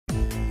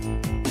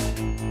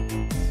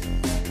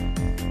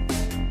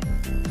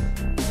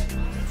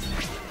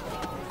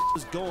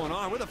going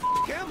on? Where the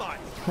f am I?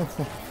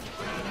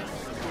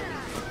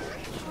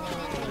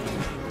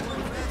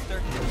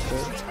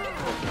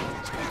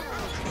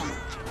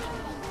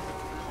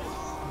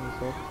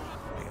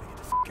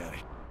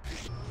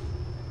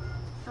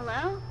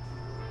 Hello?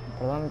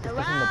 Perdón que esté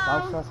haciendo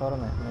pausas, ahora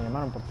me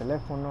llamaron por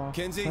teléfono.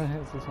 Kenzie?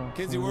 Sí,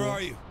 Kenzie, where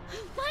are you?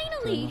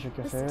 Finally! No sé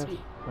qué Listen hacer. to me.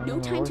 ¿Dónde No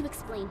me time voy? to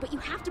explain, but you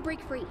have to break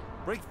free.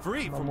 Break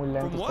free? Va From, muy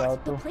lento from este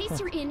what? The auto. place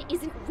you're in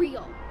isn't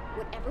real.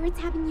 Whatever it's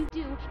having you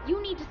do,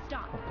 you need to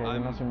stop. Ok,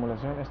 una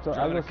simulación. Esto,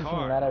 driving algo a así car.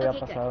 similar había Okay,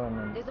 pasado good. en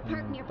el, There's a en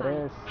park el nearby.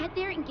 3. Head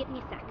there and give me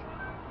a sec.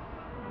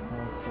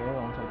 Ok,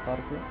 vamos al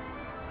parque.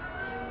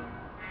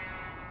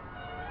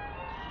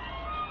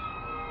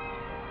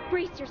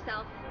 Brace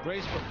yourself.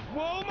 Brace for...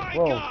 Whoa, my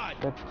Wow,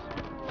 God!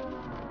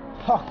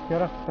 ¿Qué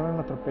hora? También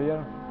me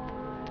atropellaron.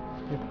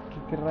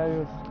 ¿Qué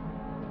rayos?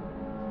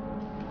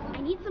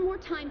 I need some more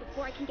time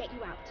before I can get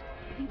you out.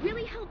 It'd be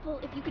really helpful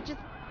if you could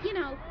just,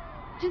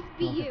 just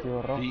be you.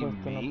 Objetivo rojo, Be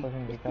esto no me? puede The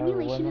significar algo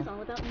simulation is bueno.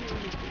 all about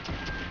normalcy.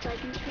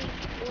 Pleasantry,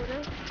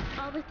 order,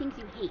 all the things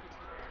you hate.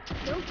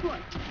 Go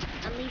forth,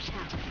 unleash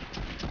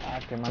hell.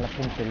 Qué mala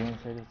puntería, en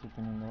serio estoy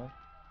teniendo hoy.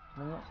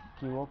 No me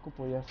equivoco,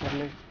 podía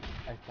hacerle...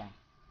 Ahí está.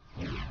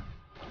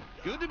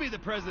 Good to be the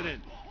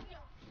president.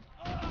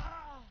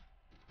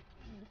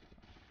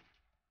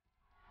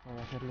 Voy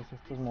a hacerles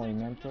estos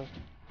movimientos.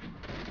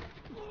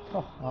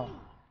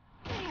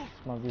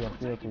 Es más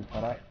divertido que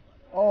disparar.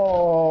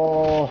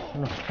 ¡Oh!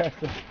 No puede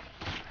ser.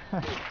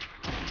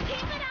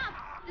 Keep it up!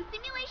 The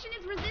simulation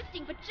is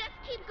resisting, but just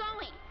keep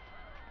going.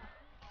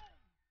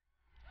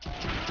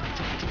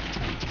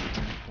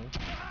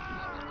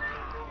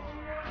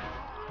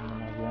 No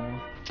más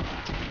bien.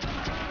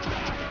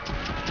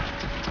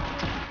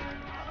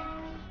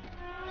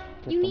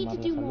 You need to Tomar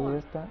la do salud more.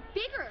 esta.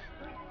 Bigger!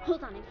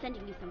 Hold on, I'm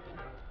sending you something.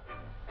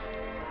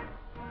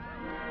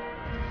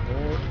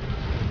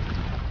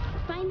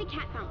 Find the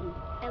cat fountain.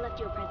 I left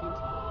you a present.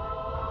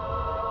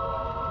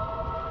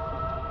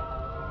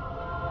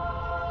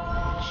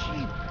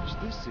 Jeepers,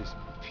 this is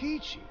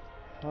peachy.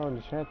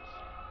 Holy shit.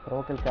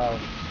 Provoca el caos.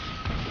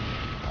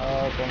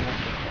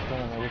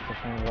 Cómo me gusta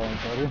hacer un robo, en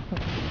serio.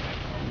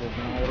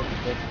 Desmadre que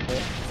puedes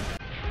hacer.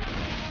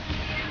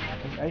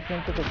 Hay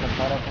gente que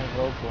compara un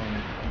robo con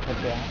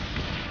GTA.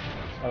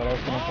 La verdad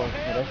es que no puedo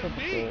hacer eso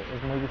porque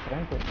es muy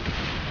diferente.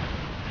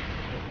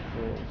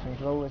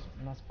 Saints Row es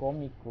más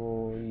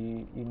cómico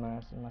y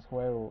más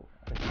juego.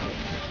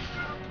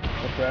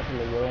 GTA se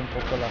le lleva un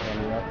poco la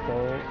realidad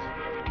todo.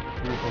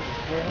 Y pues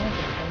bueno,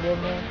 porque están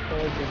viendo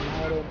todo el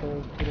desmadre, todo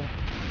es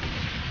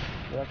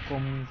pura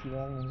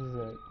comicidad, no sé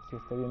si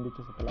está bien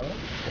dicho esa palabra,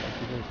 pero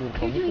así se dice el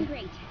You're doing cómico.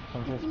 great. The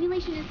Entonces,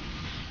 simulation is...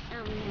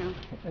 Oh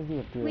no. es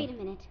divertido. Wait a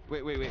minute.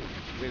 Wait,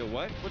 a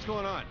what? What's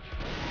going on?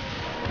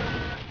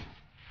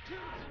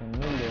 100,000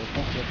 de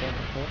cosas que puedes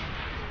hacer.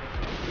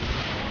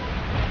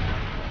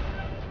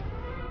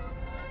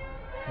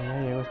 Y ya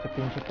llegó este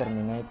pinche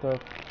Terminator.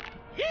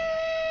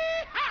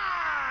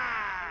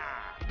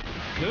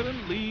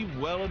 Couldn't leave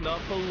well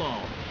enough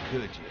alone,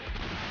 could you?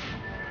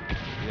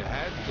 You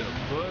had to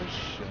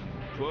push and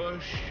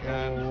push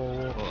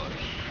and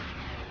push.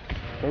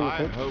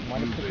 I hope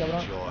you've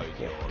enjoyed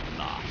your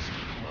last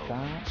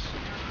moments.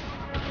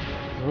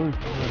 Uy,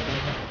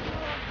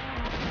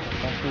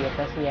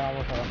 casi ya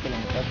vamos a darse la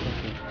mitad con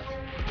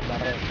su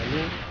barra de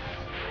salud.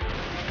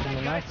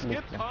 Uno más, Skip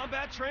listo.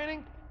 combat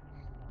training?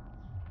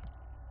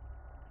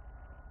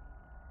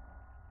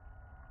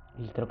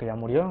 Y creo que ya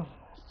murió.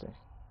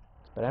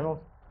 Esperemos.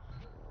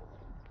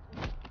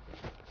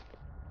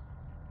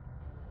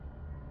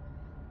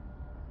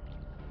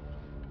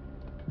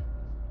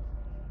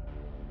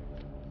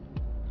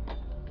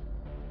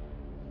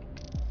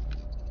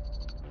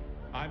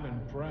 I'm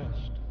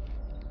impressed.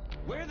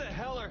 Where the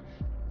hell are...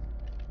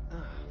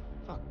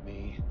 fuck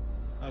me.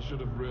 I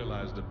should have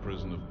realized a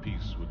prison of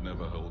peace would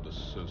never hold a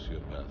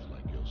sociopath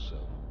like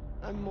yourself.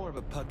 I'm more of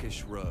a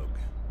puckish rogue.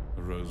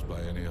 A rose by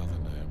any other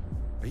name.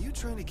 Are you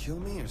trying to kill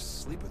me or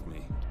sleep with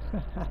me?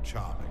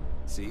 Charming.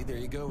 See, there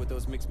you go with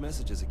those mixed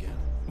messages again.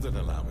 Then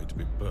allow me to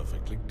be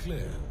perfectly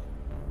clear.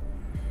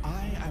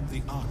 I am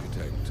the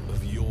architect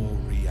of your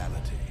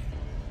reality.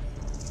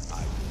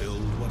 I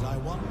build what I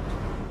want.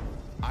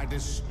 I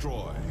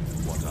destroy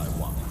what I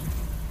want.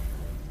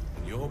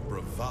 And your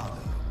bravado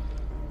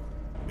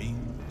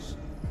means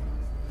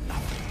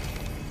nothing.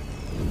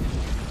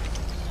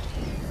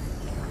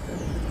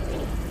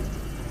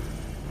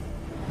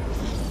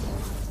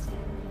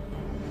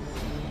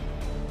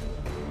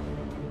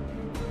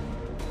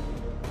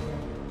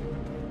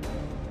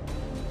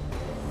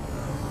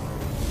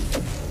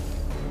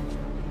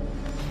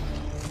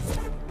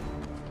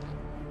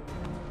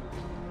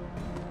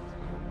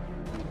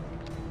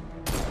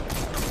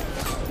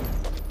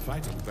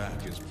 Fighting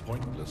back is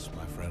pointless,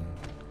 my friend.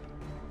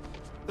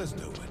 There's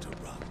nowhere to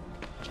run.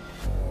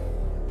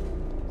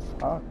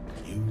 Fuck.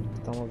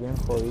 Estamos bien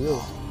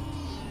jodidos.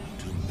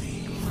 To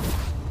me.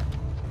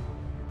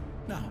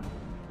 Now,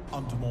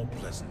 on to more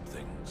pleasant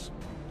things.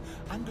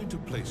 I'm going to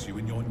place you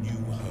in your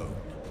new home.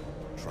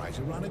 Try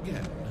to run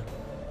again,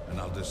 and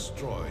I'll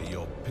destroy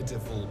your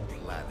pitiful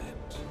planet.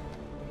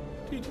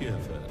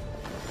 TTFN.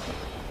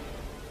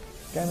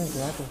 Cabe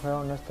mencionar que el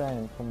juego no está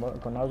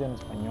con audio en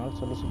español,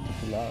 solo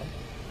subtitulado.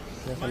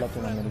 Ya sea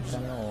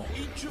latinoamericano o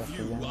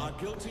castellano.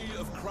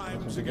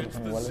 Los subtítulos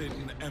son iguales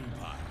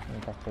en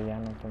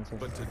castellano, entonces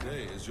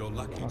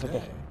no se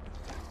quejen.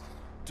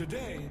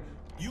 Today,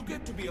 you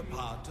get to be a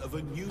part of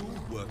a new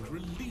work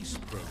release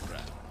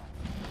program.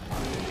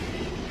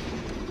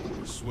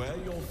 Swear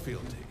your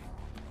fealty,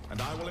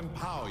 and I will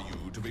empower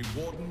you to be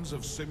wardens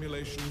of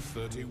Simulation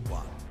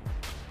 31.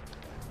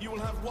 You will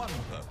have one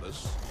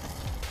purpose: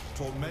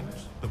 torment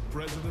the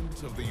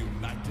President of the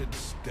United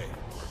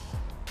States.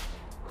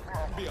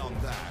 Beyond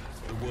that,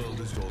 the world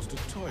is yours to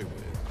toy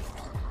with.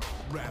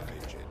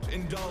 Ravage it,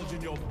 indulge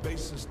in your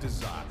basest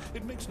desire.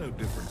 It makes no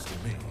difference to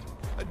me.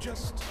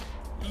 Just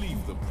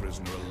leave the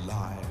prisoner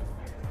alive.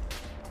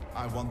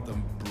 I want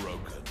them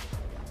broken,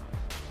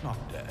 not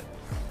dead.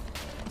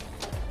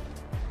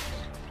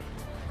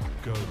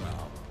 Go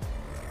now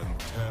and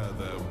tear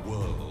their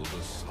world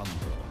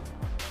asunder.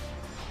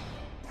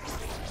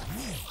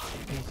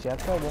 Y se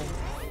acabó.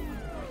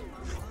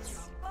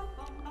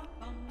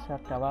 Se ha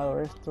acabado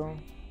esto.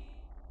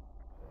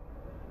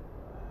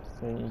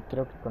 Sí, y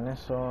creo que con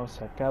eso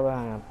se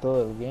acaba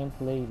todo el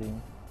gameplay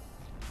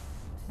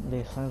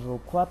de Saints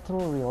Row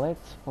 4 Relax,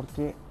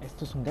 porque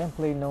esto es un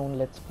gameplay, no un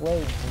let's play.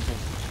 Entonces,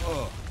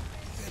 Oh,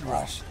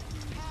 Rush.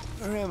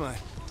 Where am I?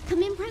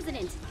 Come in,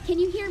 President. Can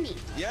you hear me?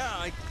 Yeah,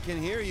 I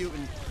can hear you.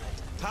 And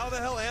how the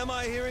hell am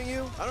I hearing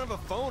you? I don't have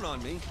a phone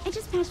on me. I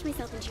just patched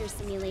myself into your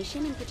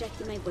simulation and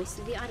projected my voice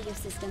through the audio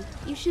system.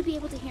 You should be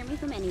able to hear me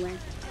from anywhere.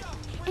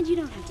 And you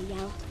don't have to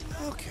yell.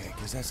 Okay,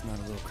 because that's not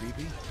a little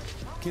creepy.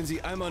 Kinsey,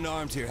 I'm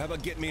unarmed here. How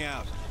about getting me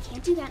out?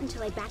 Can't do that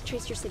until I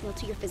backtrace your signal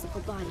to your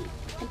physical body.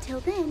 Until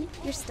then,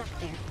 you're stuck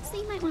there. So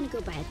you might want to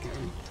go buy a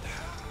gun.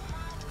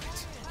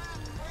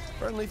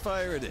 Friendly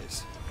fire it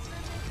is.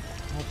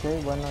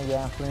 ok, bueno,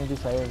 ya Friendly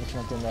Desire es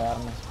una tienda de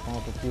armas.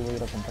 Supongo que aquí voy a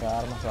ir a comprar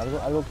armas o algo.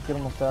 Algo que quiero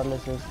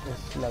mostrarles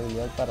es la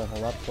habilidad para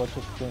robar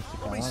coches que tiene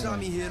este We saw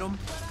me cabrón. hit him.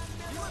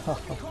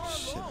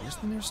 Shit, where's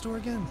the nearest store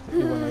again?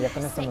 Y bueno, ya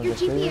con esto Set nos your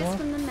GPS despedimos.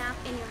 from the map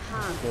in your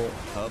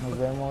hub. Nos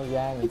vemos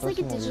ya en el It's like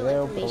a próximo digital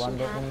video information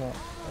probando pad.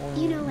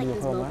 un You know, like those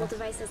videojuego mobile más.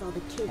 devices all the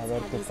kids A ver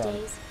have qué these tal.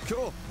 days.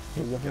 Cool.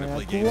 Y yo fui Gonna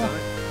play Menyalcubo. games, all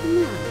right?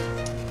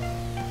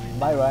 No.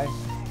 Bye bye.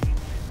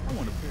 I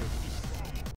want to